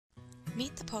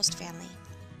Meet the Post family.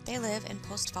 They live in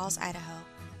Post Falls, Idaho.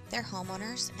 They're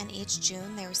homeowners, and each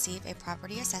June they receive a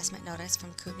property assessment notice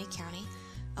from Kootenai County,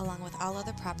 along with all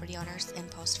other property owners in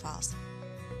Post Falls.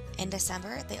 In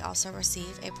December, they also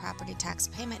receive a property tax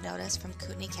payment notice from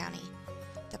Kootenai County.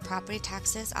 The property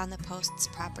taxes on the Post's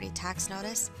property tax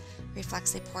notice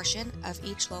reflects a portion of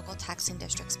each local taxing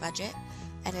district's budget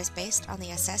and is based on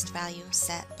the assessed value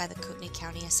set by the Kootenai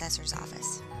County Assessor's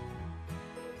Office.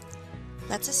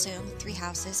 Let's assume 3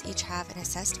 houses each have an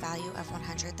assessed value of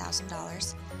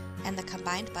 $100,000 and the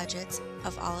combined budgets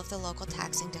of all of the local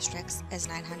taxing districts is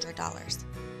 $900.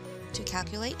 To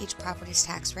calculate each property's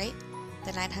tax rate,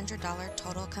 the $900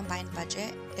 total combined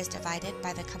budget is divided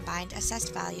by the combined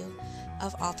assessed value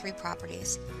of all 3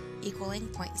 properties, equaling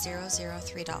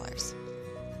 $0.003.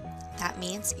 That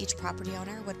means each property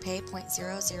owner would pay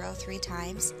 0.003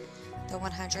 times the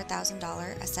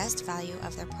 $100,000 assessed value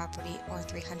of their property, or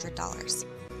 $300.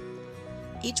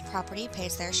 Each property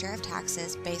pays their share of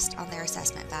taxes based on their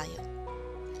assessment value.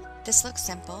 This looks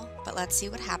simple, but let's see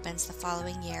what happens the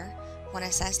following year when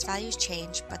assessed values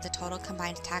change but the total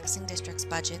combined taxing district's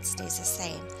budget stays the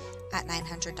same at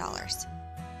 $900.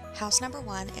 House number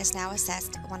 1 is now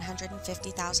assessed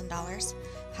 $150,000,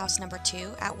 house number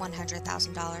 2 at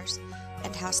 $100,000,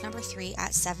 and house number 3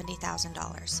 at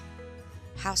 $70,000.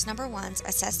 House number 1's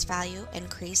assessed value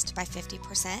increased by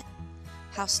 50%,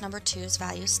 house number 2's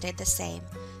value stayed the same,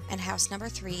 and house number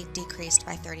 3 decreased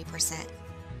by 30%.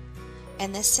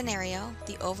 In this scenario,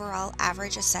 the overall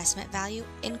average assessment value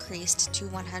increased to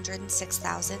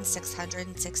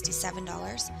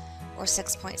 $106,667, or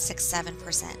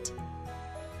 6.67%.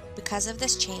 Because of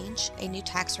this change, a new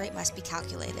tax rate must be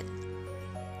calculated.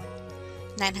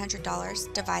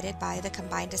 $900 divided by the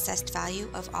combined assessed value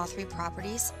of all 3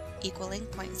 properties, equaling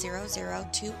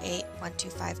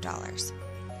 $0.0028125.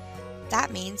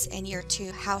 That means in year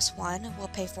 2, House 1 will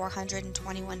pay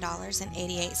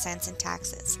 $421.88 in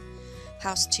taxes.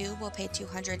 House 2 will pay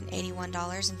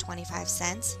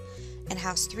 $281.25, and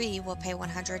House 3 will pay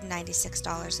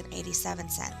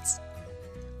 $196.87.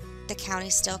 The county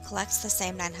still collects the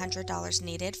same $900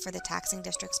 needed for the taxing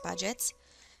district's budgets,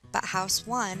 but House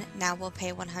 1 now will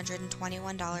pay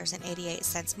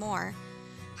 $121.88 more,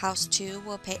 House 2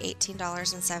 will pay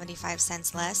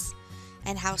 $18.75 less,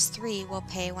 and House 3 will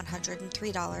pay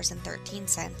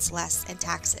 $103.13 less in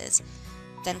taxes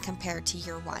than compared to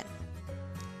year 1.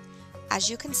 As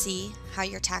you can see, how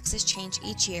your taxes change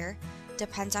each year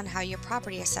depends on how your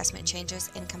property assessment changes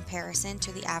in comparison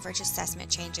to the average assessment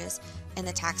changes in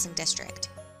the taxing district.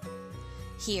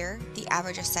 Here, the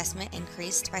average assessment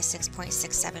increased by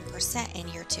 6.67% in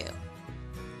year 2.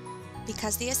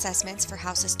 Because the assessments for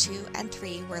houses 2 and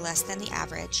 3 were less than the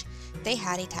average, they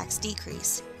had a tax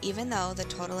decrease, even though the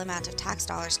total amount of tax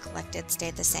dollars collected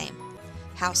stayed the same.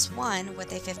 House 1,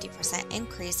 with a 50%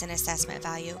 increase in assessment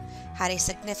value, had a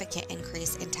significant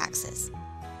increase in taxes.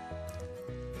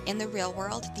 In the real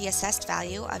world, the assessed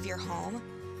value of your home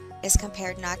is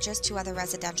compared not just to other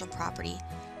residential property,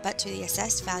 but to the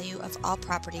assessed value of all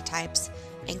property types,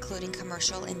 including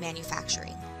commercial and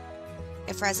manufacturing.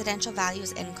 If residential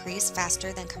values increase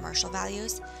faster than commercial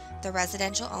values, the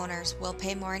residential owners will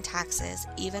pay more in taxes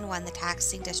even when the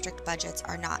taxing district budgets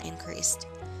are not increased,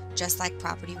 just like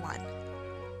Property 1.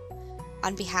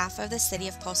 On behalf of the City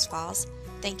of Post Falls,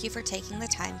 thank you for taking the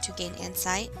time to gain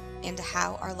insight into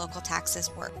how our local taxes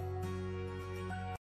work.